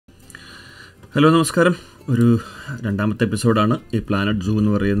Hello നമസ്കാരം. ഒരു രണ്ടാമത്തെ എപ്പിസോഡാണ് ഈ പ്ലാനറ്റ് സൂ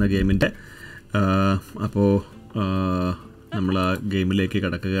എന്ന് പറയുന്ന ഗെയിമിൻ്റെ. അപ്പോൾ നമ്മൾ ആ ഗെയിമിലേക്ക്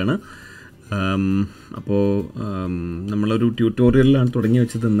കിടക്കുകയാണ്. അപ്പോൾ നമ്മളൊരു ട്യൂട്ടോറിയലിലാണ് തുടങ്ങി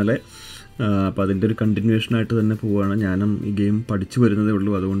വെച്ചത് ഇന്നലെ. അപ്പോൾ അതിൻ്റെ ഒരു കണ്ടിന്യൂഷനായിട്ട് തന്നെ പോവുകയാണ്. ഞാനും ഈ ഗെയിം പഠിച്ചു വരുന്നതേ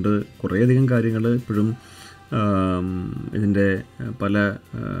ഉള്ളൂ. അതുകൊണ്ട് കുറേയധികം കാര്യങ്ങൾ ഇപ്പോഴും ഇതിൻ്റെ പല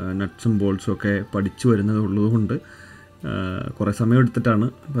നട്ട്സും ബോൾസും ഒക്കെ പഠിച്ചു വരുന്നത് ഉള്ളതുകൊണ്ട് കുറേ സമയമെടുത്തിട്ടാണ്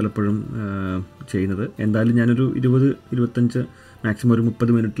പലപ്പോഴും ചെയ്യുന്നത്. എന്തായാലും ഞാനൊരു 20-25 മാക്സിമം ഒരു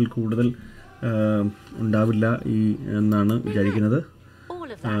 30 മിനിറ്റിൽ കൂടുതൽ ഉണ്ടാവില്ല എന്നാണ് വിചാരിക്കുന്നത്.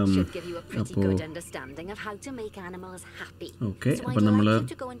 അപ്പോൾ ഓക്കെ, അപ്പം നമ്മൾ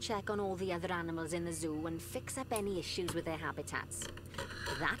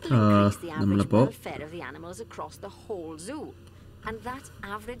നമ്മളിപ്പോൾ And that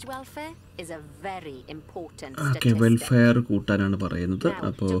average welfare is a very important statistic. Welfare കൂട്ടാനാണ് പറയുന്നത്.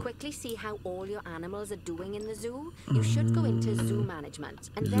 അപ്പോൾ to quickly see how all your animals are doing in the zoo, you should go into zoo management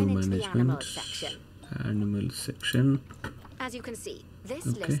and then into the animal section. Animal section. As you can see, this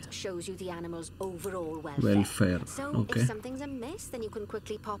list shows you the animals' overall welfare. So if something's amiss, then you can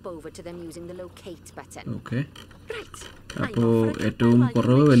quickly pop over to them using the locate button. Okay. Right. അപ്പോൾ ഏറ്റവും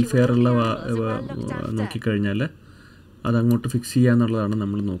കുറവ് welfare ഉള്ള നോക്കിക്കഴിഞ്ഞാൽ അതങ്ങോട്ട് fix ചെയ്യുക എന്നുള്ളതാണ്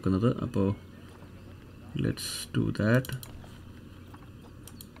നമ്മൾ നോക്കുന്നത്. അപ്പോൾ ലെറ്റ്സ് ഡു ദാറ്റ്.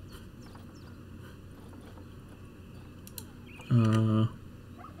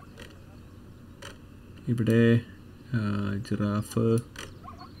 ഇവിടെ ജിറാഫ്,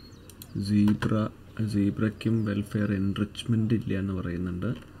 സീബ്രയ്ക്കും വെൽഫെയർ എൻറിച്ച്മെൻറ്റ് ഇല്ല എന്ന് പറയുന്നുണ്ട്.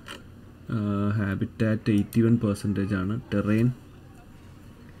 ഹാബിറ്റാറ്റ് 81% ആണ്.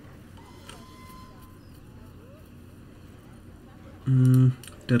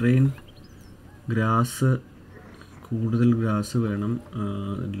 ടെറൈൻ ഗ്രാസ്, കൂടുതൽ ഗ്രാസ് വേണം,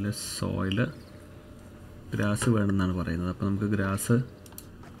 ലെസ് സോയില്. ഗ്രാസ് വേണമെന്നാണ് പറയുന്നത്. അപ്പോൾ നമുക്ക് ഗ്രാസ്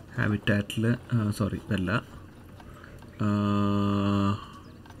ഹാബിറ്റാറ്റിൽ ഇതല്ല,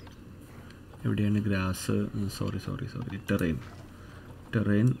 എവിടെയാണ് ഗ്രാസ്?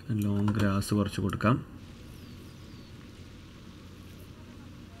 ടെറൈൻ ലോങ് ഗ്രാസ് കുറച്ച് കൊടുക്കാം.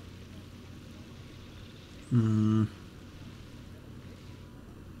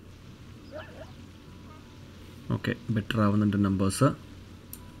 ഓക്കെ, ബെറ്റർ ആവുന്നുണ്ട് നമ്പേഴ്സ്.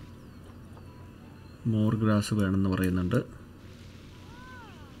 മോർ ഗ്രാസ് വേണമെന്ന് പറയുന്നുണ്ട്.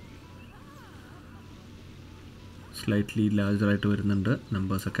 സ്ലൈറ്റ്ലി ലാർജറായിട്ട് വരുന്നുണ്ട്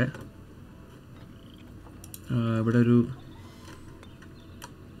നമ്പേഴ്സൊക്കെ. ഇവിടെ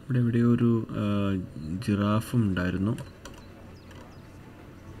എവിടെയോ ഒരു ജിറാഫും ഉണ്ടായിരുന്നു.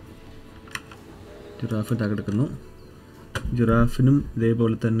 ജിറാഫ് തകർക്കുന്നു. ജിറാഫിനും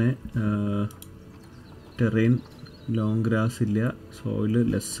ഇതേപോലെ തന്നെ ടെറൈൻ ലോങ് ഗ്രാസ് ഇല്ല, സോയിൽ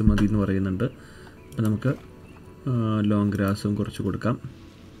ലെസ് മതി എന്ന് പറയുന്നുണ്ട്. അപ്പോൾ നമുക്ക് ലോങ് ഗ്രാസും കുറച്ച് കൊടുക്കാം.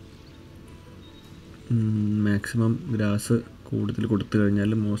 മാക്സിമം ഗ്രാസ് കൂടുതൽ കൊടുത്തു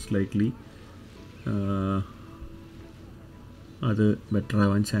കഴിഞ്ഞാൽ മോസ്റ്റ് ലൈക്ലി അത് ബെറ്റർ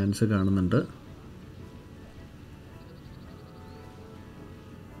ആവാൻ ചാൻസ് കാണുന്നുണ്ട്.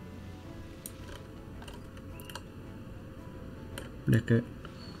 ഇവിടെയൊക്കെ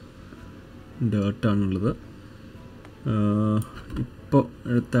ഡേർട്ടാണുള്ളത്. ഇപ്പോൾ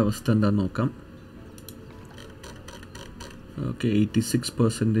അടുത്ത അവസ്ഥ എന്താണെന്ന് നോക്കാം. ഓക്കെ,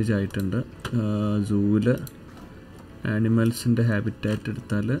 86% ആയിട്ടുണ്ട്. സൂവിൽ ആനിമൽസിൻ്റെ ഹാബിറ്റാറ്റ്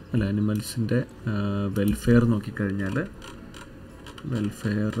എടുത്താൽ, ആനിമൽസിൻ്റെ വെൽഫെയർ നോക്കിക്കഴിഞ്ഞാൽ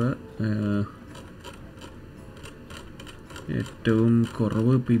വെൽഫെയർ ഏറ്റവും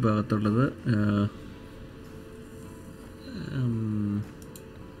കുറവ് ഇപ്പോൾ ഈ ഭാഗത്തുള്ളത്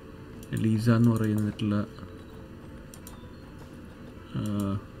ലീസ എന്ന് പറയുന്നിട്ടുള്ള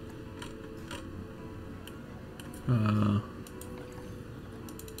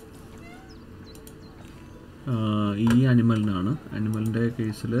ഈ അനിമലിനാണ്. അനിമലിൻ്റെ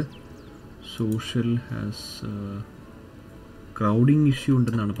കേസിൽ സോഷ്യൽ ക്രൗഡിങ് ഇഷ്യൂ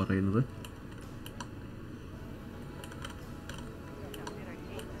ഉണ്ടെന്നാണ് പറയുന്നത്.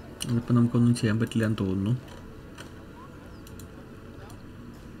 അതിപ്പോൾ നമുക്കൊന്നും ചെയ്യാൻ പറ്റില്ല എന്ന് തോന്നുന്നു.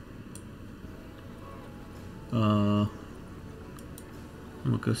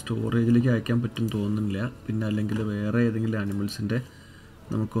 നമുക്ക് സ്റ്റോറേജിലേക്ക് അയക്കാൻ പറ്റും തോന്നുന്നില്ല. പിന്നെ അല്ലെങ്കിൽ വേറെ ഏതെങ്കിലും ആനിമൽസിൻ്റെ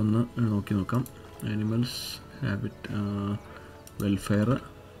നമുക്കൊന്ന് നോക്കാം. ആനിമൽസ് വെൽഫെയർ,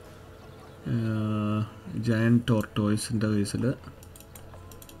 ജയൻറ്റ് ടോർട്ടോയ്സിൻ്റെ കേസിൽ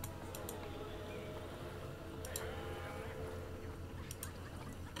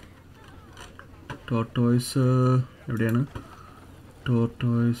ടോർട്ടോയ്സ് എവിടെയാണ്?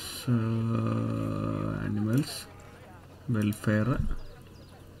 tortoise animals welfare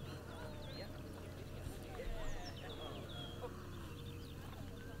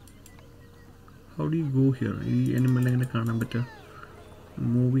how do you go here? ഈ അനിമൽ എങ്ങനെ കാണാൻ പറ്റുക?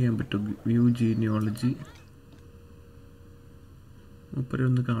 മൂവ് ചെയ്യാൻ പറ്റും. View genealogy. മൂപ്പരെ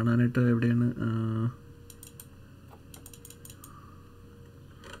ഒന്ന് കാണാനായിട്ട് എവിടെയാണ്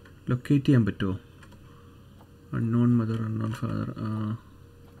ലൊക്കേറ്റ് ചെയ്യാൻ പറ്റുമോ? Unknown mother, unknown father.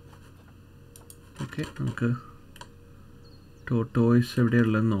 Okay, നമുക്ക് ടോയ്സ്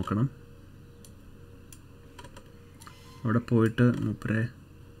എവിടെയുള്ളതെന്ന് നോക്കണം. അവിടെ പോയിട്ട് മൂപ്പരെ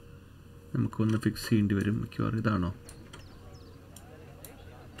നമുക്കൊന്ന് ഫിക്സ് ചെയ്യേണ്ടി വരും. മിക്കവാറും ഇതാണോ?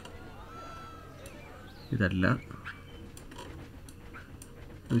 ഇതല്ല,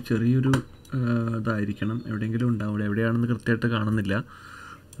 ഒരു ചെറിയൊരു ഇതായിരിക്കണം. എവിടെയെങ്കിലും ഉണ്ടാവും. ഇവിടെ എവിടെയാണെന്ന് കൃത്യമായിട്ട് കാണുന്നില്ല.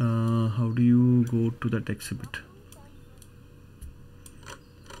 How do you go to that exhibit?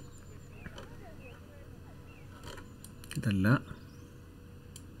 ഇതല്ല.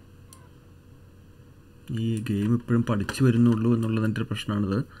 ഈ ഗെയിം ഇപ്പോഴും പഠിച്ചു വരുന്നുള്ളൂ എന്നുള്ളതിൻ്റെ ഒരു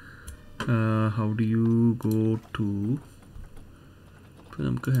പ്രശ്നമാണിത്. How do you go to? ഇപ്പോൾ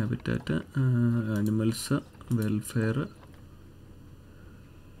നമുക്ക് habitat, animals, welfare,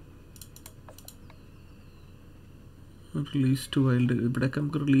 release to wild. ഇവിടെയൊക്കെ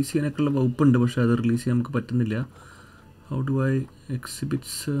നമുക്ക് റിലീസ് ചെയ്യാനൊക്കെ ഉള്ള വകുപ്പുണ്ട്, പക്ഷേ അത് റിലീസ് ചെയ്യാൻ നമുക്ക് പറ്റുന്നില്ല. How do I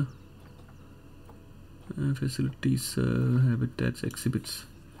exhibits, facilities, habitats, exhibits.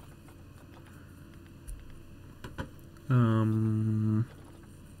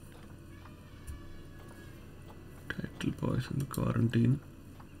 Title poison, quarantine,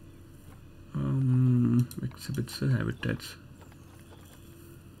 exhibits, habitats.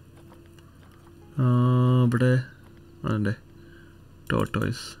 ഇവിടെ അതിൻ്റെ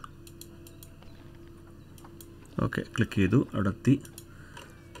ടോയ്സ്. ഓക്കെ, ക്ലിക്ക് ചെയ്തു, അവിടെ എത്തി.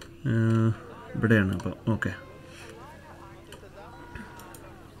 ഇവിടെയാണ് അപ്പോൾ. ഓക്കെ,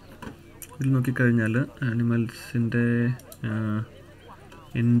 ഇതിൽ നോക്കിക്കഴിഞ്ഞാൽ ആനിമൽസിൻ്റെ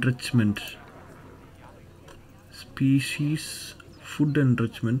enrichment, species, food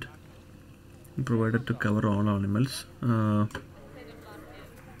enrichment provided to cover all animals,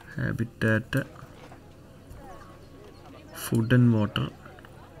 habitat, food and water,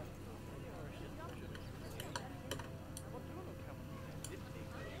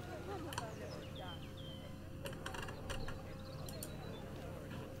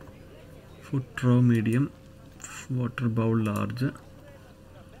 food trough medium, water bowl large,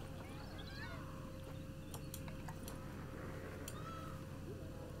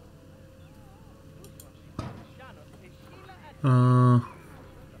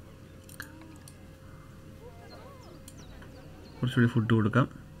 കുറച്ചുകൂടി ഫുഡ് കൊടുക്കാം.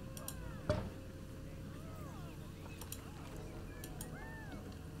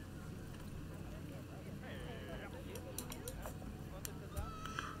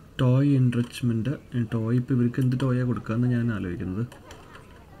 Toy enrichment. ടോയ് ഇപ്പോൾ ഇവർക്ക് എന്ത് ടോയാണ് കൊടുക്കാമെന്ന് ഞാൻ ആലോചിക്കുന്നത്.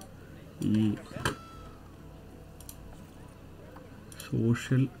 ഈ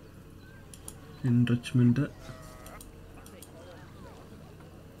സോഷ്യൽ എൻറിച്ച്മെൻറ്റ്,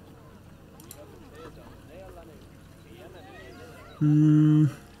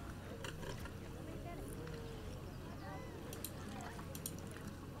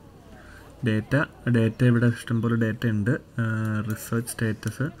 ഡേറ്റ ഇവിടെ ഇഷ്ടംപോലെ ഡേറ്റ ഉണ്ട്. Research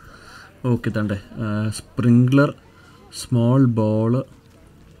status. Okay, തണ്ടേ sprinkler, small ball.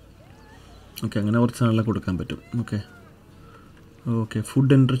 Okay, അങ്ങനെ കുറച്ച് സാധനങ്ങളൊക്കെ കൊടുക്കാൻ പറ്റും. ഓക്കെ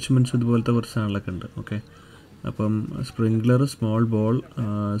ഫുഡ് എൻറിച്ച്മെൻറ്റ്സ് ഇതുപോലത്തെ കുറച്ച് സാധനങ്ങളൊക്കെ ഉണ്ട്. ഓക്കെ, അപ്പം sprinkler, small ball,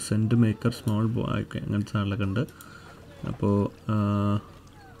 cent maker, small ball, okay അങ്ങനത്തെ സാധനങ്ങളൊക്കെ ഉണ്ട്. അപ്പോൾ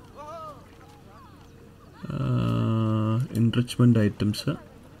enrichment items,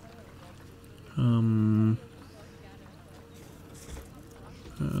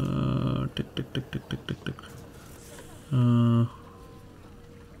 tick tick tick tick tick tick tick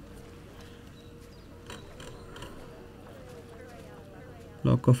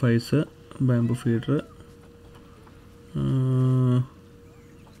lock of ice, bamboo feeder.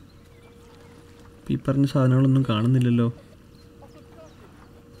 ഈ പറഞ്ഞ സാധനങ്ങളൊന്നും കാണുന്നില്ലല്ലോ.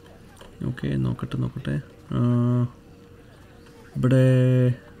 ഓക്കെ, നോക്കട്ടെ. ഇവിടെ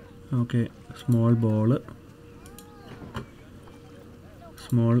okay small ball,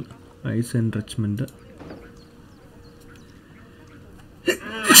 small ice enrichment.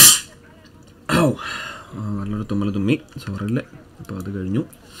 നല്ലൊരു തുമ്മി, സോറില്ലേ. അപ്പോൾ അത് കഴിഞ്ഞു.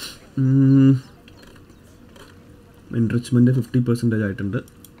 എൻറിച്ച്മെൻറ്റ് 50% ആയിട്ടുണ്ട്.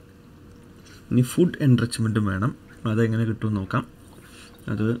 ഇനി ഫുഡ് എൻറിച്ച്മെൻറ്റും വേണം. അതെങ്ങനെ കിട്ടുമെന്ന് നോക്കാം.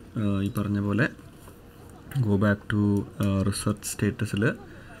 അത് ഈ പറഞ്ഞ പോലെ go back to research സ്റ്റേറ്റസിൽ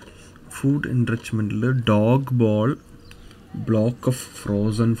food എൻറിച്ച്മെൻറ്റിൽ dog ball, block of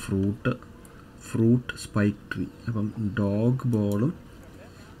frozen fruit, spike tree. അപ്പം ഡോഗ് ബോളും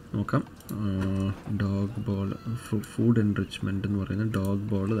നോക്കാം. ഡോഗ് ബോൾ, ഫുഡ് എൻറിച്ച്മെൻറ്റ് എന്ന് പറയുന്നത് ഡോഗ്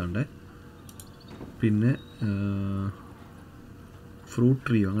ബോൾ ഇതാണ്ടേ. പിന്നെ ഫ്രൂട്ട്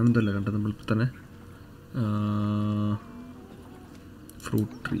ട്രീയോ അങ്ങനെ എന്തല്ല കണ്ടത് നമ്മളിപ്പോൾ തന്നെ.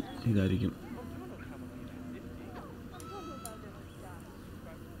 ഫ്രൂട്ട് ട്രീ ഇതായിരിക്കും.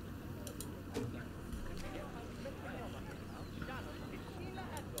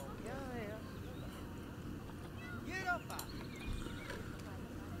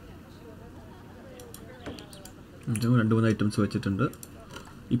 രണ്ട് മൂന്ന് ഐറ്റംസ് വെച്ചിട്ടുണ്ട്.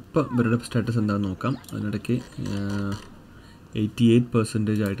 ഇപ്പം ഇവരുടെ സ്റ്റാറ്റസ് എന്താണെന്ന് നോക്കാം. അതിനിടയ്ക്ക്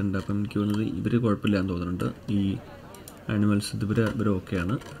 88% ആയിട്ടുണ്ട്. അപ്പം എനിക്ക് തോന്നുന്നത് ഇവർ കുഴപ്പമില്ലാന്ന് തോന്നുന്നുണ്ട്. ഈ ആനിമൽസ് ഇവർ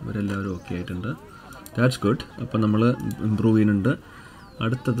ഓക്കെയാണ്, ഇവരെല്ലാവരും ഓക്കെ ആയിട്ടുണ്ട്. That's good. അപ്പം നമ്മൾ ഇമ്പ്രൂവ് ചെയ്യുന്നുണ്ട്.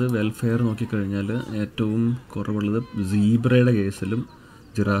 അടുത്തത് വെൽഫെയർ നോക്കിക്കഴിഞ്ഞാൽ ഏറ്റവും കുറവുള്ളത് സീബ്രയുടെ കേസിലും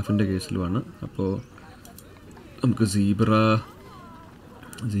ജിറാഫിൻ്റെ കേസിലുമാണ്. അപ്പോൾ നമുക്ക് സീബ്ര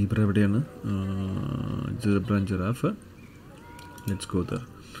എവിടെയാണ്? Zebra and giraffe, let's go there.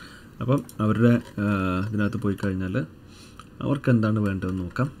 അപ്പം അവരുടെ ഇതിനകത്ത് പോയി കഴിഞ്ഞാൽ അവർക്ക് എന്താണ് വേണ്ടതെന്ന്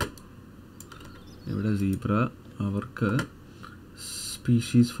നോക്കാം. ഇവിടെ സീബ്ര, അവർക്ക്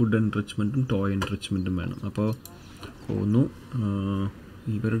സ്പീഷീസ് ഫുഡ് എൻറിച്ച്മെൻറ്റും ടോയ് എൻറിച്ച്മെൻറ്റും വേണം. അപ്പോൾ തോന്നുന്നു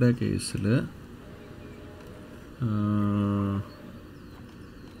ഇവരുടെ കേസിൽ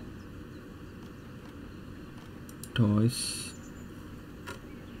ടോയ്സ്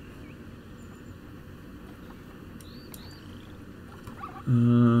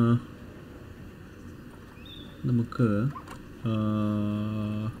നമുക്ക്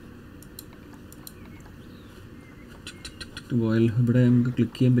ഇവിടെ നമുക്ക്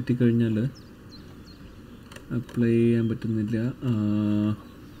ക്ലിക്ക് ചെയ്യാൻ പറ്റിക്കഴിഞ്ഞാൽ അപ്ലൈ ചെയ്യാൻ പറ്റുന്നില്ല.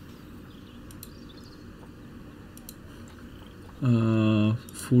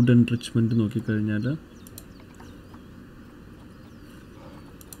 ഫുഡ് എൻറിച്ച്മെൻറ്റ് നോക്കിക്കഴിഞ്ഞാൽ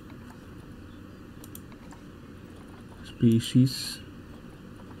സ്പീഷീസ്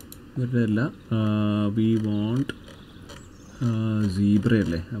ഇവരുടെ അല്ല. V won't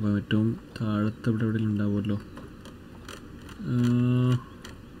സീബ്രയല്ലേ. അപ്പോൾ ഏറ്റവും താഴത്തെ എവിടെയെങ്കിലും ഉണ്ടാവുമല്ലോ.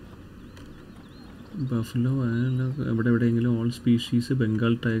 ബഫലോ എവിടെയെങ്കിലും all species,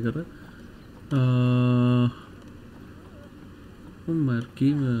 Bengal tiger, മർക്കി,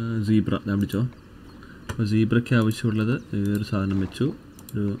 zebra ഞാൻ പിടിച്ചോ. അപ്പോൾ സീബ്രയ്ക്ക് ആവശ്യമുള്ളത് ഒരു സാധനം വെച്ചു,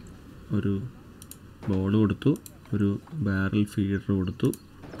 ഒരു ബോൾ കൊടുത്തു, ഒരു ബാരൽ ഫീഡർ കൊടുത്തു,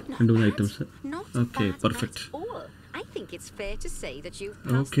 രണ്ട് മൂന്ന് ഐറ്റംസ്. Okay, perfect.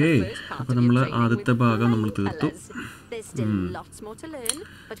 ഓക്കെ, അപ്പോൾ നമ്മൾ ആദ്യത്തെ ഭാഗം നമ്മൾ തീർത്തു.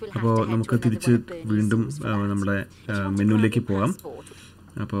 അപ്പോൾ നമുക്ക് തിരിച്ച് വീണ്ടും നമ്മുടെ മെനുവിലേക്ക് പോകാം.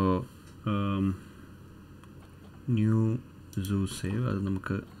 അപ്പോൾ ന്യൂ സൂ സേവ്, അത്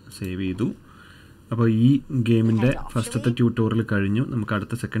നമുക്ക് സേവ് ചെയ്തു. അപ്പോൾ ഈ ഗെയിമിൻ്റെ ഫസ്റ്റത്തെ ട്യൂട്ടോറിയൽ കഴിഞ്ഞു. നമുക്ക്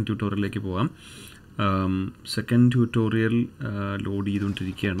അടുത്ത സെക്കൻഡ് ട്യൂട്ടോറിയലിലേക്ക് പോകാം. സെക്കൻഡ് ട്യൂട്ടോറിയൽ ലോഡ്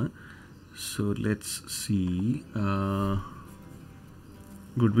ചെയ്തുകൊണ്ടിരിക്കുകയാണ്. So let's see.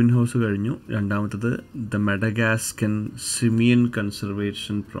 Goodwin house കഴിഞ്ഞു. രണ്ടാമത്തത് ദ മെഡഗാസ്കൻ സിമിയൻ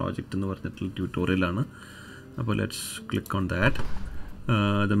കൺസർവേഷൻ പ്രോജക്റ്റ് എന്ന് പറഞ്ഞിട്ടുള്ള ട്യൂട്ടോറിയലാണ്. അപ്പോൾ let's click on that.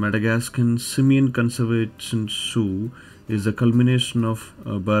 The Madagascan Simian Conservation Zoo is a culmination of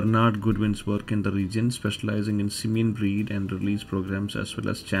Bernard Goodwin's work in the region, specializing in simian breed and release programs, as well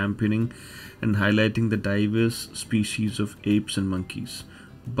as championing and highlighting the diverse species of apes and monkeys.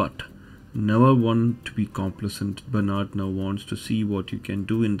 But never want to be complacent, Bernard now wants to see what you can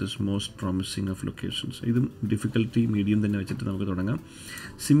do in this most promising of locations. ഇതും difficulty medium തന്നെ വെച്ചിട്ട് നമുക്ക് തുടങ്ങാം.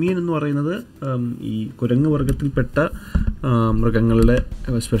 Simeon എന്ന് പറയുന്നത് ഈ കുരങ്ങ് വർഗത്തിൽപ്പെട്ട മൃഗങ്ങളുടെ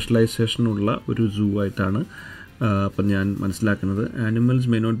സ്പെഷ്യലൈസേഷനുള്ള ഒരു സൂ ആയിട്ടാണ് അപ്പം ഞാൻ മനസ്സിലാക്കുന്നത്. Animals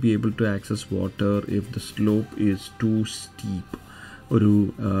may not be able to access water if the slope is to steep. ഒരു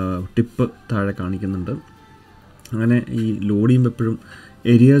ടിപ്പ് താഴെ കാണിക്കുന്നുണ്ട്. അങ്ങനെ ഈ ലോഡ് ചെയ്യുമ്പോൾ എപ്പോഴും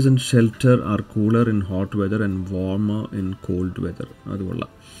areas and shelter are cooler in hot weather and warmer in cold weather. അത്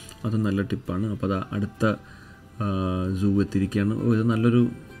കൊള്ളാം, അത് നല്ല ടിപ്പാണ്. അപ്പോൾ അത് അടുത്ത സൂ എത്തിയിരിക്കുകയാണ്. ഇത് നല്ലൊരു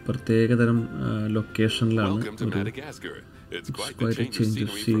പ്രത്യേകതരം ലൊക്കേഷനിലാണ്. Quite A change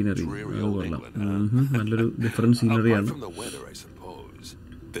of scenery. അത് കൊള്ളാം, നല്ലൊരു different സീനറിയാണ്.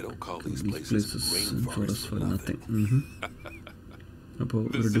 Forest for nothing.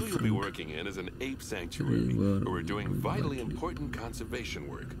 The zoo we're working in is an ape sanctuary, where we're doing vitally important conservation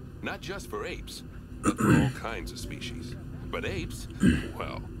work, not just for apes, but for all kinds of species. But apes,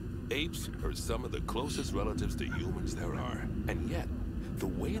 well, apes are some of the closest relatives to humans there are. And yet,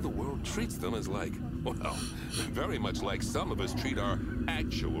 the way the world treats them is like, well, very much like some of us treat our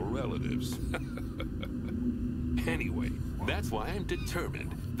actual relatives. Anyway, That's why I'm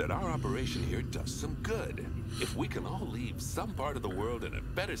determined that our operation here does some good. If we can all leave some part of the world in a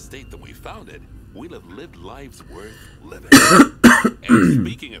better state than we found it, we'll have lived lives worth living. And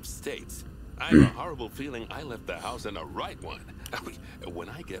speaking of states, I have a horrible feeling I left the house in the right one. When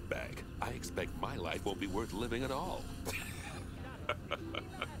I get back, I expect my life won't be worth living at all.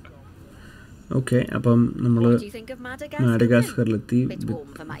 Okay, അപ്പം നമ്മൾ What do you think of Madagascar? മാഡഗാസ്കറിലെത്തി. Bit warm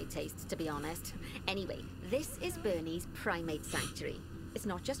for my taste, to be honest. Anyway, this is Bernie's primate sanctuary. It's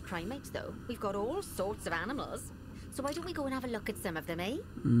not just primates, though. We've got all sorts of animals. So why don't we go and have a look at some of them, eh?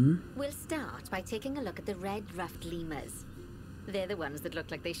 We'll start by taking a look at the red-ruffed lemurs. They're the ones that look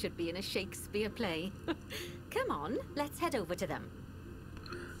like they should be in a Shakespeare play. Come on, let's head over to them.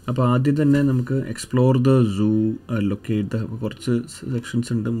 അപ്പോൾ ആദ്യം തന്നെ നമുക്ക് explore the zoo, locate the, കുറച്ച് sections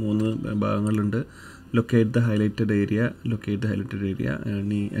ഉണ്ട്, 3 ഭാഗങ്ങളുണ്ട്. Locate the highlighted area,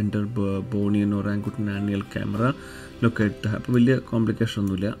 enter Boney and orangutan annual camera, locate the. അപ്പോൾ വലിയ complication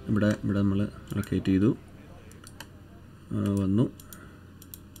ഒന്നുമില്ല. ഇവിടെ നമ്മൾ ലൊക്കേറ്റ് ചെയ്തു, വന്നു.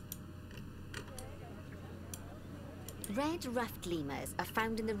 Red-ruffed lemurs are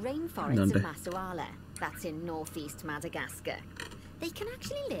found in the rainforests of Masuala. That's in northeast Madagascar. They can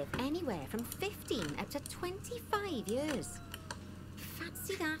actually live anywhere from 15 up to 25 years.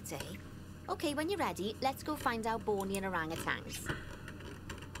 Fancy that, eh? Okay, when you're ready, let's go find our Bornean orangutans.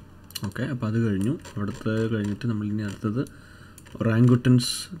 Okay, അപ്പോൾ അത് കഴിഞ്ഞു. അവിടുത്തെ കഴിഞ്ഞിട്ട് നമ്മളിനി അടുത്തത്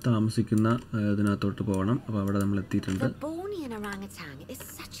ഒറാങ്കുട്ടൻസ് താമസിക്കുന്ന ഇതിനകത്തോട്ട് പോകണം. അപ്പോൾ അവിടെ നമ്മൾ എത്തിയിട്ടുണ്ട്. The Bornean orangutan is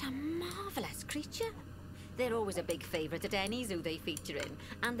such a marvelous creature. They're always a big favourite at any zoo they feature in,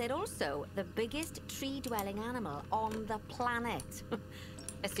 and they're also the biggest tree-dwelling animal on the planet.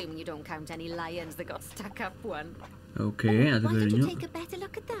 Assuming you don't count any lions that got stuck up one. Okay, അത് why don't കഴിഞ്ഞു. you take a better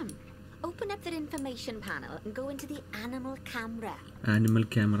look at them? Open up their information panel and go into the animal camera. Animal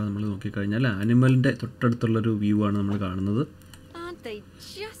camera നമ്മൾ നോക്കിക്കഴിഞ്ഞാൽ ആനിമലിൻ്റെ തൊട്ടടുത്തുള്ളൊരു view ആണ് നമ്മൾ കാണുന്നത്. Aren't they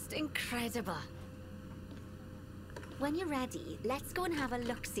just incredible? When you're ready, let's go and have a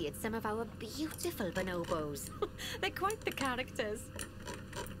look-see at some of our beautiful bonobos. They're quite the characters.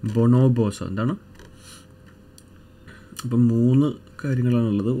 ബൊണോബോസോ എന്താണ്? അപ്പം 3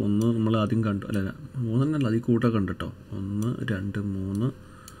 കാര്യങ്ങളാണുള്ളത്. ഒന്ന് നമ്മൾ ആദ്യം കണ്ടു, അല്ല 3 അതിൽ കൂട്ടൊക്കെ ഉണ്ട് കേട്ടോ. 1 2 3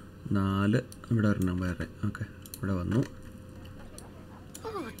 4 ഇവിടെ വരണം വേറെ. ഓക്കെ, ഇവിടെ വന്നു.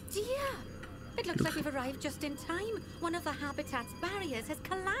 Oh dear! It looks like we've arrived just in time. One of the habitat's barriers has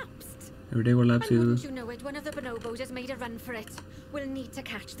collapsed. എവിടെ കൊളാപ്സ് ചെയ്തത്? Wouldn't you know it, one of the bonobos has made a run for it. We'll need to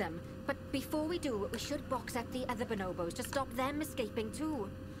catch them. But before we do, we should box up the other bonobos to stop them escaping too.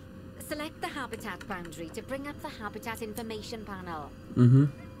 Select the habitat boundary to bring up the habitat information panel.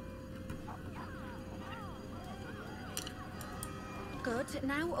 Good.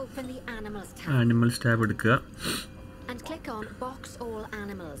 Now open the animals tab. Animals tab എടുക്കുക. And click on Box All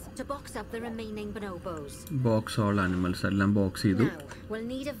Animals to box up the remaining bonobos. Box all animals. എല്ലാം box ചെയ്തു. Now, we'll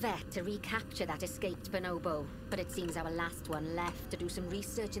need a vet to recapture that escaped bonobo. But it seems our last one left to do some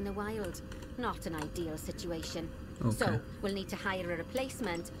research in the wild. Not an ideal situation. Okay. So, we'll need to hire a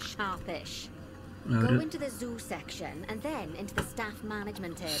replacement sharpish. Go into the zoo section and then into the staff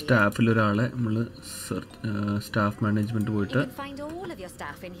management area. സ്റ്റാഫിൽ ഒരാളെ നമ്മൾ staff management പോയിട്ട്. You can find all of your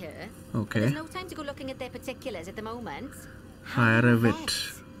staff in here. Okay. There's no time to go looking at their particulars at the moment. Higher A wet.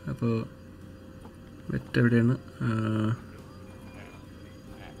 അപ്പോൾ wet എവിടെയാണ്?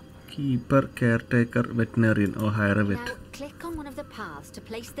 Keeper, care taker, വെറ്റിനറിയൻ. Oh, higher A wet. Now, click on one of the paths to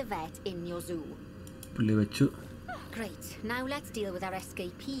place the vet in your zoo. പുള്ളി വെച്ചു. Great. Now let's deal with our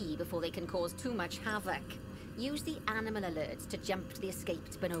escapee before they can cause too much havoc. Use the animal alerts to jump to the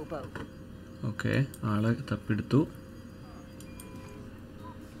escaped bonobo. Okay, ആളെ തപ്പിയെടുത്തു.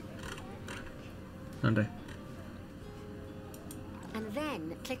 അതെ. And then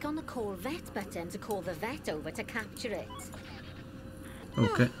click on the call vet button to call the vet over to capture it.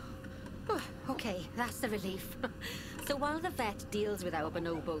 Okay. Okay, that's the relief. So while the vet deals with our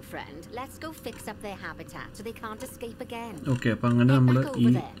bonobo friend, let's go fix up their habitat so they can't escape again. Okay, അപ്പോൾ അങ്ങനെ നമ്മൾ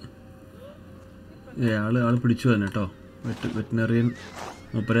ഈ ആള് പിടിച്ചു തന്നെ കേട്ടോ. വെറ്റിനറിയൻ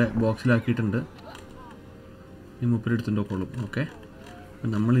മൂപ്പരെ ബോക്സിലാക്കിയിട്ടുണ്ട്. ഈ മൂപ്പരെ എടുത്തുകൊണ്ടോക്കോളും. ഓക്കെ, അപ്പം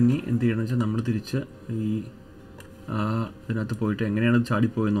നമ്മളിനി എന്ത് ചെയ്യണമെന്ന് വെച്ചാൽ നമ്മൾ തിരിച്ച് ഈ ഇതിനകത്ത് പോയിട്ട് എങ്ങനെയാണ് അത്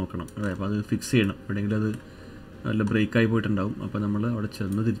ചാടിപ്പോയെന്ന് നോക്കണം. അതെ, അപ്പോൾ അത് ഫിക്സ് ചെയ്യണം. എവിടെയെങ്കിലും അത് നല്ല ബ്രേക്കായി പോയിട്ടുണ്ടാവും. അപ്പോൾ നമ്മൾ അവിടെ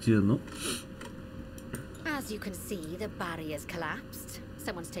തിരിച്ച് ചെന്നു. As you can see, the barrier's collapsed.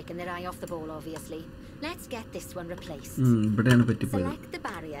 Someone's taken their eye off the ball, obviously. Let's get this one replaced. ഇവിടെയാണ് പറ്റിപ്പോയത്. Select the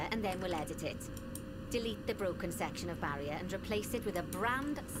barrier and then we'll edit it. Delete the broken section of barrier and replace it with a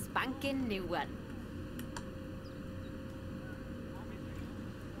brand spanking new one.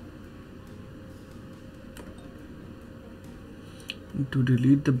 To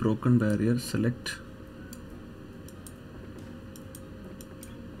delete the broken barrier, select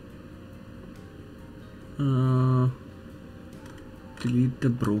delete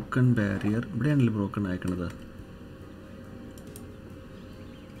the broken barrier. ഇവിടെയാണല്ലോ broken അയക്കണത്.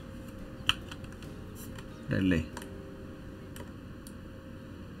 ഇതല്ലേ?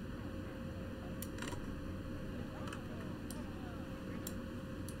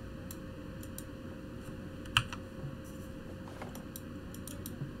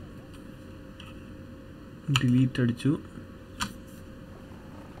 delete അടിച്ചു.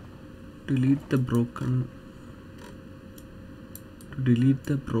 delete the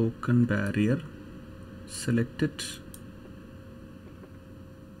broken barrier, select it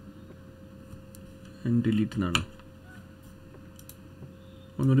and delete എന്നാണ്.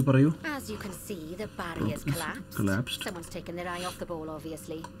 ഒന്നുകൂടി പറയൂ. As you can see, the barrier's collapsed. Someone's taken their eye off the ball,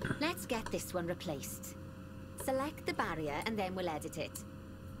 obviously. Let's get this one replaced. Select the barrier and then we'll edit it.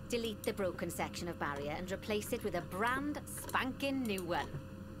 Delete the broken section of barrier and replace it with a brand spanking new one.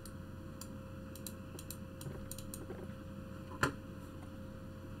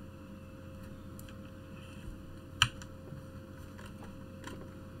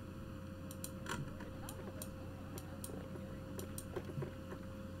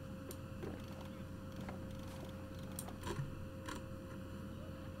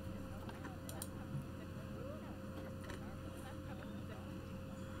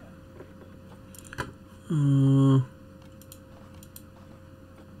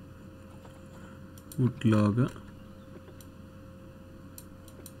 wood log.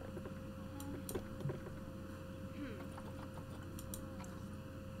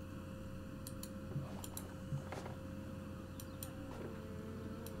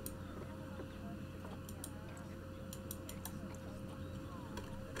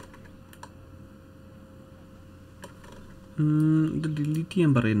 ഇത് delete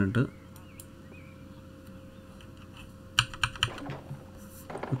ചെയ്യാൻ പറയുന്നുണ്ട്.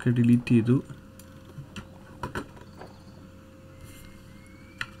 Okay, delete ചെയ്തു.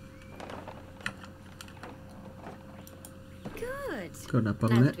 Good.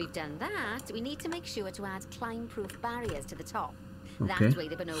 Now that we've done that, we need to make sure to add climb-proof barriers to the top. That way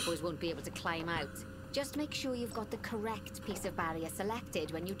the bonobos won't be able to climb out. Just make sure you've got the correct piece of barrier selected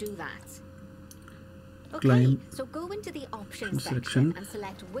when you do that. Okay, so go into the options section and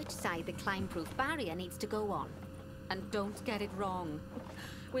select which side the climb-proof barrier needs to go on. And don't get it wrong.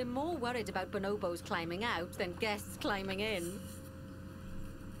 We're more worried about bonobos climbing out than guests climbing in.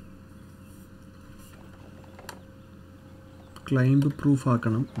 Climb proof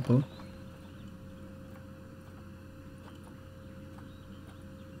ആക്കണം. അപ്പോൾ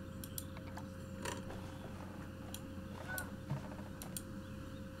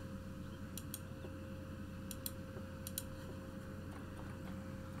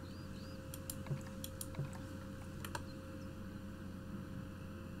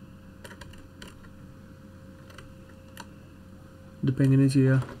ഇതിപ്പോൾ എങ്ങനെയാണ്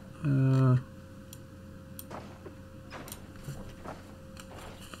ചെയ്യുക?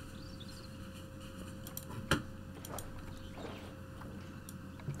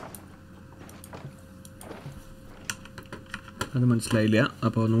 അത് മനസ്സിലായില്ല.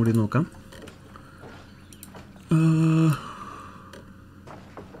 അപ്പോൾ ഒന്നുകൂടി നോക്കാം.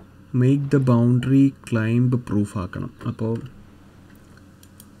 Make the boundary climb proof ആക്കണം. അപ്പോൾ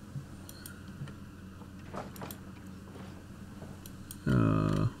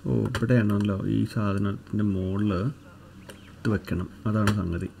ഇവിടെയാണല്ലോ ഈ സാധനത്തിൻ്റെ മുകളിൽ ഇത് വെക്കണം. അതാണ്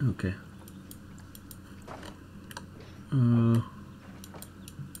സംഗതി. Okay,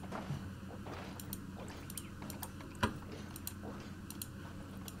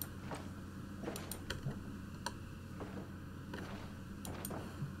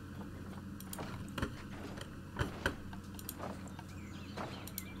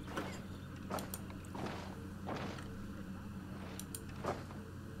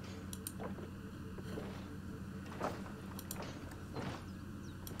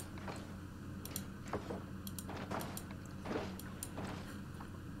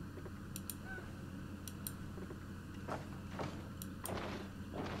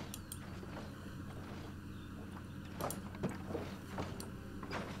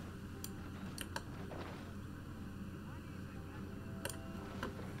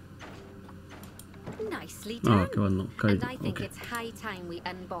 Nicely done. And I think it's high time we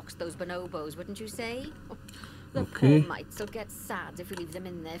unbox those bonobos, wouldn't you say? The poor mites will get sad if we leave them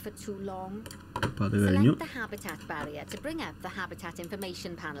in there for too long. Select the habitat barrier to bring up the habitat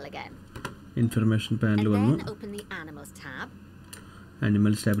information panel again. Information panel and then open the animals tab.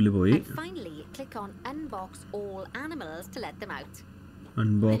 Animals tab li poyi. And finally click on unbox all animals to let them out.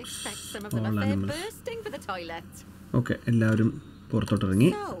 Unbox some of them are bursting for the toilet. Okay, എല്ലാവരും പുറത്തോട്ട്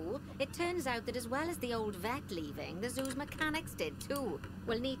ഇറങ്ങി. So It turns out that as well as the old vet leaving, the zoo's mechanics did too.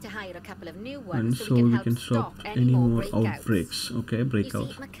 We'll need to hire a couple of new And ones so we we can can help stop stop any more breakouts. outbreaks. Okay, You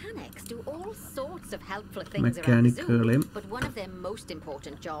breakouts. see, mechanics do all sorts of helpful things around the Mechanical-യും zoo, but one of their most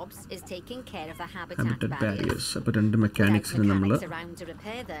important jobs is taking care of the habitat habitat barriers. barriers. അപ്പോൾ രണ്ട് Without മെക്കാനിക്സിന് നമ്മൾ mechanics around to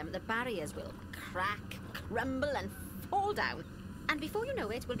repair them, the barriers will crack, crumble, and fall down. And before you know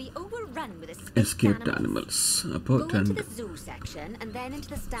it, we'll be overrun with escaped animals. animals. അപ്പോൾ Go into രണ്ട് the zoo section and then into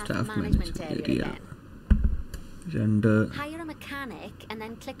the staff staff management management area area. again. രണ്ട് Hire a mechanic and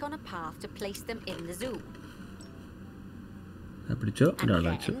then click on a path to place them in the zoo. പിടിച്ചോ And ഒരാളെ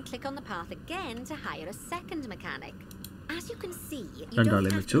വെച്ചു. then click on the path again to hire a second mechanic. As you can see, you രണ്ടാളെ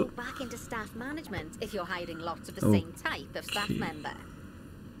don't have വെച്ചു. to go back into staff management if you're hiring lots of the Oh. same type of staff Okay. member.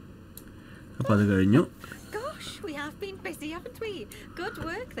 അപ്പോൾ അത് കഴിഞ്ഞു. Gosh, we have been busy, haven't we? Good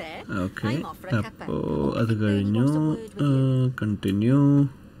work there. Okay I'm off for a cuppa. അപ്പോൾ Oh, അത് I think Bernie കഴിഞ്ഞു. wants a word with you. Continue.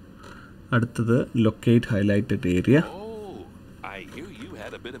 അടുത്തത് locate highlighted area. Oh, I hear you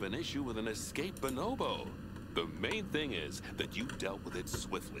had a bit of an issue with an escaped bonobo. The main thing is that you dealt with it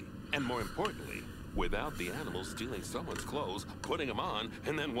swiftly. And more importantly, without the animal stealing someone's clothes, putting them on,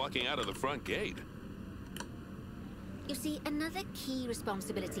 and then walking out of the front gate. You see, another key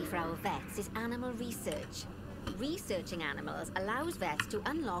responsibility for our vets is animal research. Researching animals allows vets to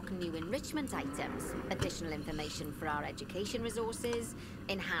unlock new enrichment items, additional information for our education resources,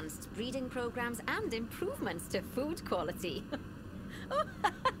 enhanced breeding programs, and improvements to food quality. Oh,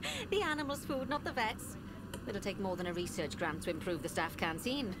 the animals' food, not the vets. It'll take more than a research grant to improve the staff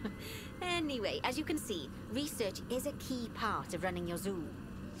canteen. Anyway, as you can see, research is a key part of running your zoo.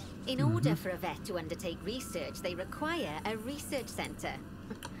 In order for a vet to undertake research, they require a research centre.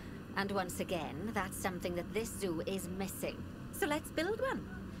 And once again, that's something that this zoo is missing. So let's build one.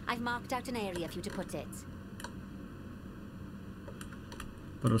 I've marked out an area for you to put it.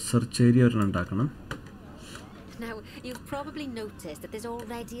 Research area ഒരെണ്ണം ഉണ്ടാക്കണം. Now, you've probably noticed that there's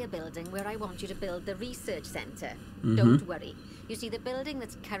already a building where I want you to build the research centre. Don't worry. You see, the building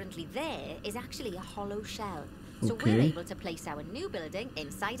that's currently there is actually a hollow shell. So we're Okay. able to place our new building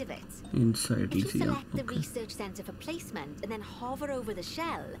inside of it. ഇൻസൈഡിൽ If you ചെയ്യാം. select the research centre for placement and then hover over the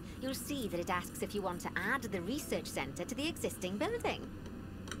shell, you'll see that it asks if you want to add the research centre to the existing building.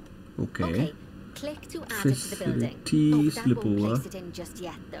 Okay Okay, click to add it to the building. Facilities that won't പോവാ. place it in just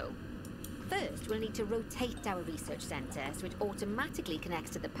yet though. First, we'll need to rotate our research centre so it automatically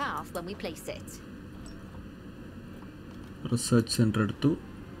connects to the path when we place it. Research centre എടുത്തു.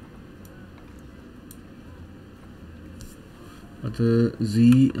 അത് C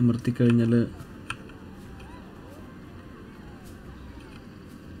അമർത്തി കഴിഞ്ഞാൽ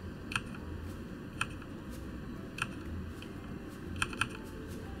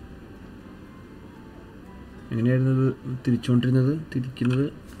എങ്ങനെയായിരുന്നു ഇത് തിരിക്കുന്നത്?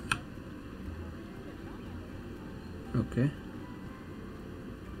 Okay,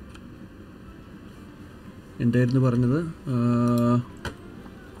 എന്തായിരുന്നു പറഞ്ഞത്?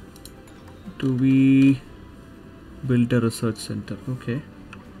 To B build a research center. Okay,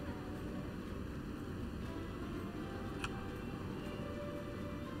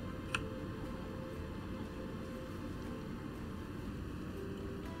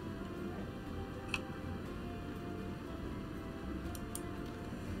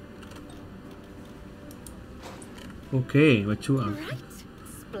 okay, വെച്ചു. Right,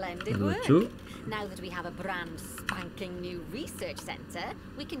 splendid അത് work. വെച്ചു. Now that we have a brand spanking new research centre,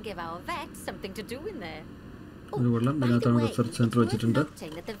 we can give our vets something to do in there. അത് കൊള്ളാം. By the ഇതിനകത്താണ് way, research it's centre worth വെച്ചിട്ടുണ്ട്.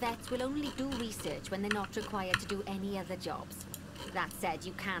 noting that the vets will only do research when they're not required to do any other jobs. That said,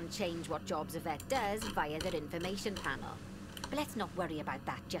 you can change what jobs a vet does via their information panel. But let's not worry about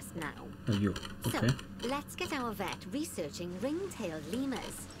that just now. അയ്യോ, So, okay. let's get our vet researching ring-tailed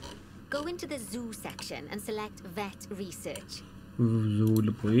lemurs. Go into the zoo section and select vet research. സൂവിൽ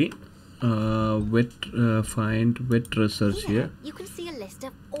പോയി find vet research here. You can see a list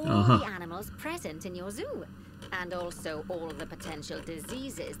of all the animals present in your zoo, and also all the potential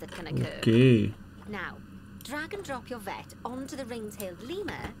diseases that can occur. Okay, Now, drag and drop your vet onto the ring-tailed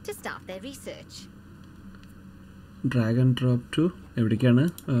lemur to start their research. drag and drop to എവിടേക്കാണ്?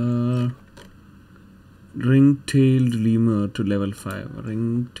 ring-tailed lemur to level 5.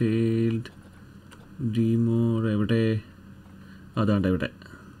 ring-tailed lemur എവിടെ? അതാണ്ട് ഇവിടെ.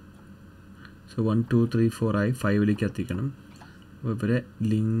 So 1 2 3 4 ആയി 5ലേക്ക് എത്തിക്കണം. അപ്പോൾ ഇവരെ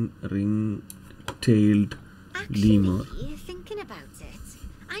ring-tailed lemur. Actually, thinking about it,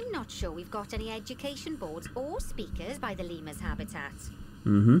 I'm not sure we've got any education boards or speakers by the lemur's habitat.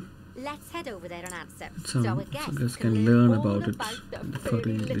 Let's head over there and answer, so our guests can learn all about the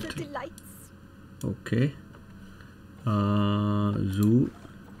furry little delights. Okay. Zoo.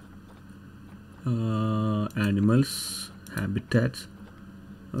 Animals, habitats,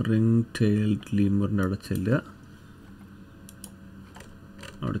 ring-tailed lemur അവിടെ ചെല്ലുക.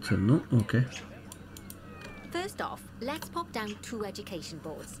 അവിടെ ചെന്നു. Okay. First off, let's pop down 2 education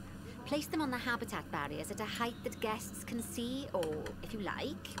boards. Place them on the habitat barriers at a height that guests can see, or, if you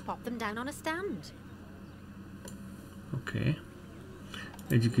like, pop them down on a stand. Okay.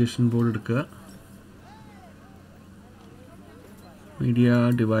 Education board എടുക്കുക.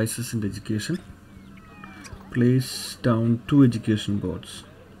 Media devices and education. Place down 2 education boards.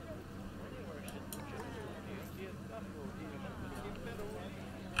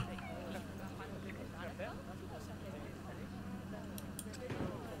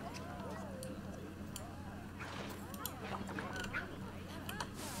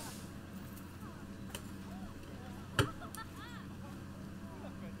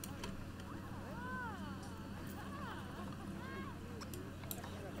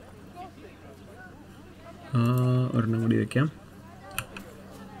 ഒരെണ്ണം കൂടി വയ്ക്കാം.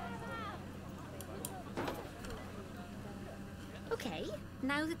 Okay,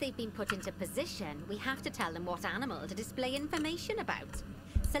 now that they've been put into position, we have to tell them what animal to display information about.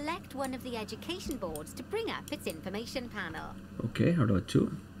 Select one of the education boards to bring up its information panel. Okay, അവിടെ വച്ചു.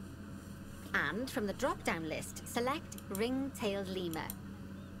 And from the drop-down list, select ring-tailed lemur.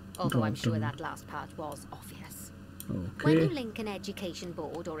 Although I'm sure that last part was obvious. Okay. When you link an education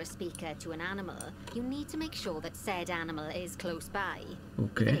board or a speaker to an animal, you need to make sure that said animal is close by.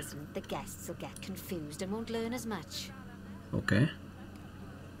 Okay. If it isn't, the guests will get confused and won't learn as much. Okay.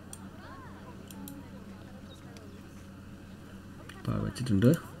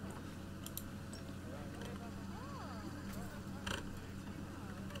 വെച്ചിട്ടുണ്ട്.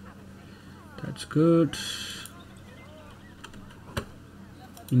 That's good.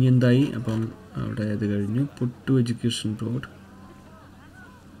 ഇനി എന്തായി? അപ്പം അവിടെ ഇത് കഴിഞ്ഞു. Put to education board.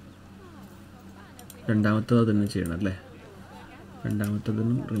 രണ്ടാമത്തത് തന്നെ ചെയ്യണം അല്ലേ?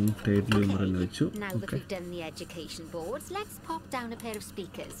 രണ്ടാമത്തതിനും റിംഗ് ടൈൽ ലെമർ എന്ന് വെച്ചു. Now that we've done the education boards, let's pop down a pair of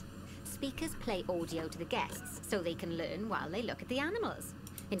speakers. Speakers play audio to the guests so they can learn while they look at the animals,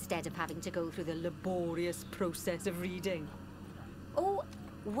 instead of having to go through the laborious process of reading. Oh,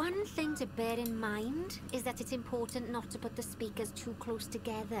 one thing to bear in mind is that it's important not to put the speakers too close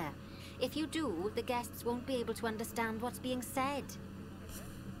together. If you do, the guests won't be able to understand what's being said.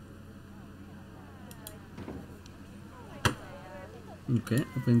 Okay,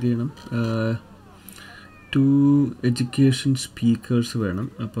 അപ്പോൾ എന്ത് ചെയ്യണം? 2 education speakers വേണം.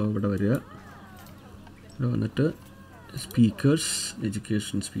 അപ്പോൾ ഇവിടെ വരിക. ഇവിടെ വന്നിട്ട് speakers,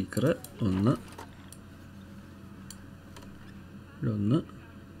 education speaker ഒന്ന്, ഇവിടെ ഒന്ന്,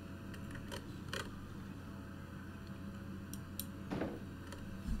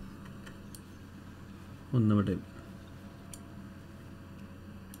 ഒന്നിവിടെ.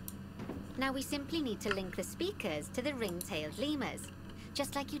 Now we simply need to link the speakers to the ring-tailed lemurs,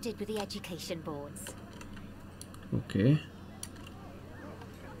 just like you did with the education boards. Okay.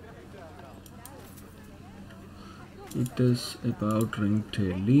 It is about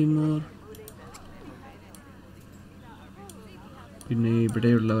ring-tailed lemur. പിന്നെ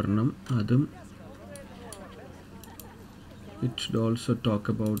ഇവിടെയുള്ള ഒരെണ്ണം അതും. It should also talk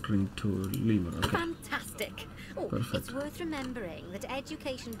about ring-tailed lemur. Okay. Fantastic. Oh, Perfect. it's worth remembering that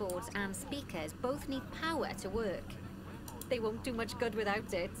education boards and speakers both need power to work. They won't do much good without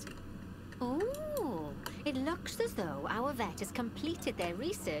it. Oh, it looks as though our vet has completed their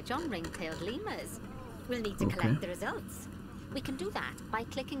research on ring-tailed lemurs. We'll need to collect the results. We can do that by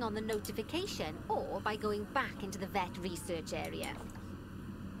clicking on the notification or by going back into the vet research area.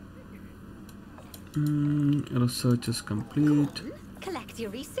 Research is complete. Collect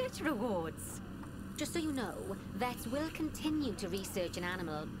your research rewards. Just so you know, vets will continue to research an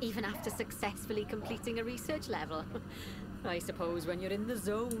animal even after successfully completing a research level. I suppose when you're in the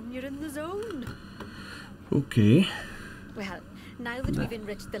zone, you're in the zone. Okay. Well, now that we've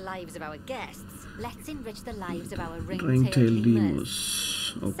enriched the lives of our guests, let's enrich the lives of our Ring-tailed ring-tailed lemurs.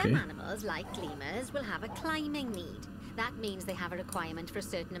 Okay. Some animals, like lemurs, will have a climbing need. That means they have a requirement for a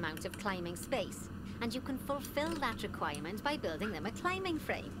certain amount of climbing space, and you can fulfill that requirement by building them a climbing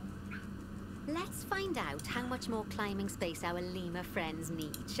frame. Let's find out how much more climbing space our lemur friends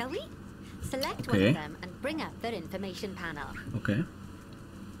need, shall we? Select one of them and bring up their information panel. Okay.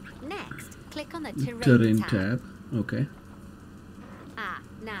 Next, click on the Terrain tab. Okay.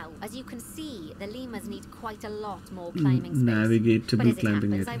 Now, as you can see, the lemurs need quite a lot more climbing space. Navigatable but as it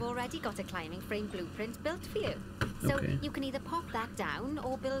climbing happens, area. I've already got a climbing frame blueprint built for you. So Okay. you can either pop that down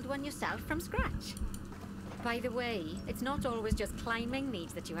or build one yourself from scratch. By the way, it's not always just climbing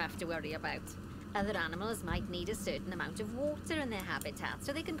needs that you have to worry about. Other animals might need a certain amount of water in their habitat so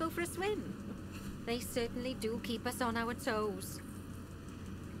they can go for a swim. They certainly do keep us on our toes.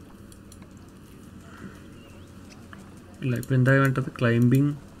 ഇല്ല ഇപ്പം എന്താ വേണ്ടത് ക്ലൈംബിൾ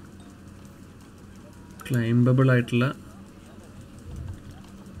ആയിട്ടുള്ള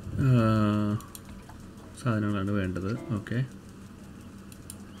സാധനങ്ങളാണ് വേണ്ടത്. Okay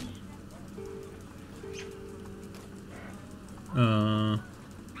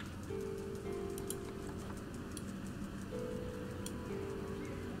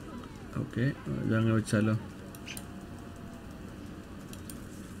okay ഇതങ്ങനെ വെച്ചാലോ.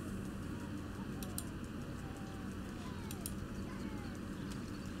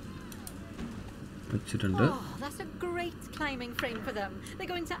 വെച്ചിട്ടുണ്ട്. That's a great climbing frame for them.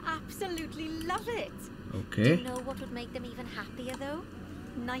 They're going to absolutely love it. Okay. Do you know what would make them even happier though?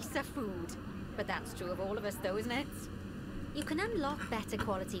 Nicer food. But that's true of all of us though, isn't it? You can unlock better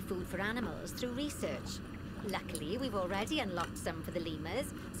quality food for animals through research. Luckily, we've already unlocked some for the lemurs,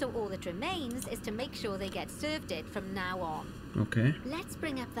 so all that remains is to make sure they get served it from now on. Okay. Let's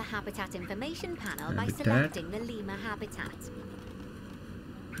bring up the habitat information panel by selecting the lemur habitat.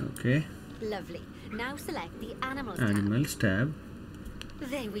 Okay. Lovely. Now select the Animals tab.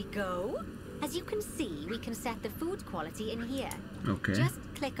 There we go. As you can see, we can set the food quality in here. Okay. Just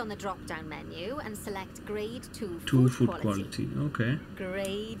click on the drop-down menu and select Grade 2 food quality. Okay.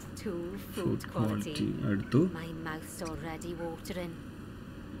 Grade 2 food quality. My mouth's already watering.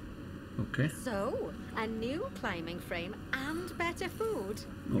 Okay. So, a new climbing frame and better food.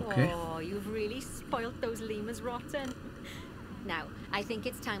 Okay. Oh, you've really spoilt those lemurs rotten. Now, I think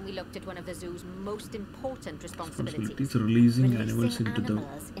it's time we looked at one of the zoo's most important responsibilities. Releasing animals into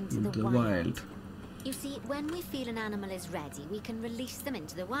the wild. You see, when we feel an animal is ready, we can release them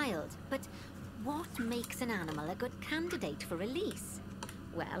into the wild. But what makes an animal a good candidate for release?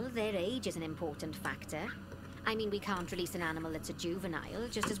 Well, their age is an important factor. I mean, we can't release an animal that's a juvenile,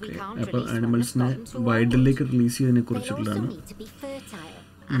 just as we can't release one that's gotten too old. They'll also need to be fertile.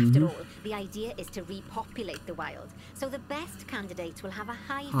 After all, the idea is to repopulate the wild. So the best candidates will have a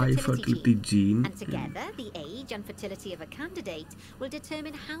high fertility gene. And together, the age and fertility of a candidate will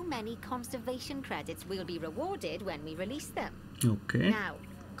determine how many conservation credits will be rewarded when we release them. Okay. Now,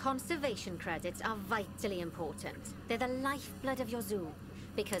 conservation credits are vitally important. They're the lifeblood of your zoo,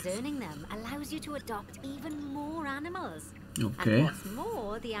 because earning them allows you to adopt even more animals. Okay. And what's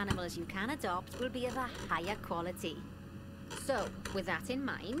more, the animals you can adopt will be of a higher quality. So, with that in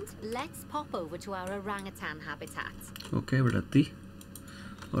mind, let's pop over to our orangutan habitat. Okay,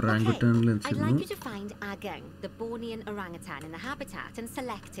 orangutan. I'd like you to find Agang, the Bornean orangutan in the habitat, and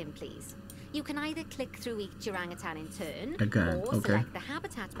select him, please. You can either click through each orangutan in turn, or select the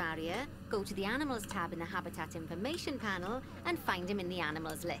habitat barrier, go to the animals tab in the habitat information panel, and find him in the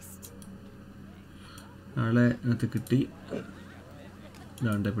animals list.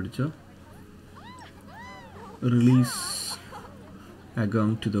 Release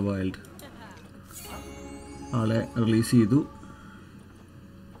Agang to the wild. ആളെ release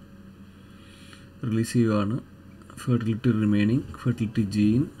ചെയ്യുകയാണ്. Fertility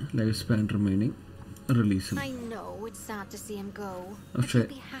gene, life span remaining release. പക്ഷേ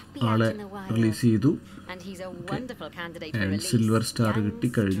ആളെ release ചെയ്തു. Silver star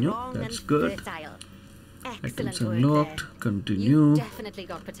കിട്ടി കഴിഞ്ഞു. That's good. Items unlocked. Continue. You've definitely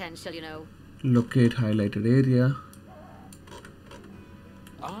got potential, you know. Locate highlighted area.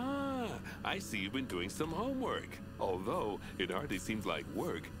 I see you've been doing some homework. Although, it hardly seems like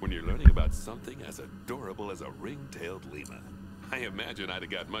work when you're learning about something as adorable as a ring-tailed lemur. I imagine I'd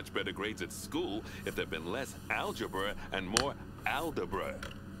have got much better grades at school if there'd been less algebra and more aldebra.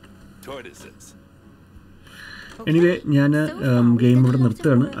 Tortoises. Anyway ഞാൻ game ഇവിടെ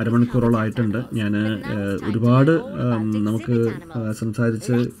നിർത്തുകയാണ്. അരമണിക്കൂറോളമായിട്ടുണ്ട്. ഞാൻ ഒരുപാട് നമുക്ക്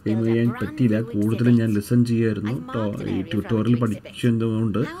സംസാരിച്ച് game ചെയ്യാൻ പറ്റിയില്ല. കൂടുതലും ഞാൻ ലിസൺ ചെയ്യുമായിരുന്നു. ഈ ട്യൂട്ടോറിയൽ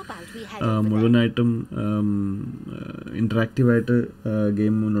പഠിച്ചതുകൊണ്ട് മുഴുവനായിട്ടും ഇൻറ്ററാക്റ്റീവായിട്ട്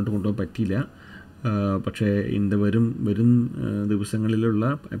ഗെയിം മുന്നോട്ട് കൊണ്ടുപോകാൻ പറ്റിയില്ല. പക്ഷേ വരും ദിവസങ്ങളിലുള്ള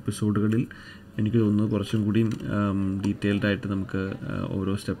എപ്പിസോഡുകളിൽ എനിക്ക് തോന്നുന്നു കുറച്ചും കൂടി ഡീറ്റെയിൽഡായിട്ട് നമുക്ക്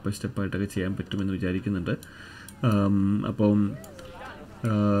ഓരോ സ്റ്റെപ്പ് ബൈ സ്റ്റെപ്പായിട്ടൊക്കെ ചെയ്യാൻ പറ്റുമെന്ന് വിചാരിക്കുന്നുണ്ട്. അപ്പം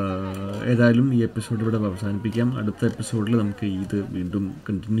ഏതായാലും ഈ എപ്പിസോഡ് ഇവിടെ അവസാനിപ്പിക്കാം. അടുത്ത എപ്പിസോഡിൽ നമുക്ക് ഇത് വീണ്ടും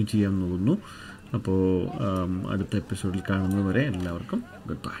കണ്ടിന്യൂ ചെയ്യാൻ തോന്നുന്നു. അപ്പോൾ അടുത്ത എപ്പിസോഡിൽ കാണുന്നതുവരെ എല്ലാവർക്കും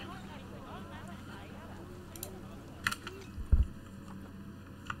ഗുഡ് ബൈ.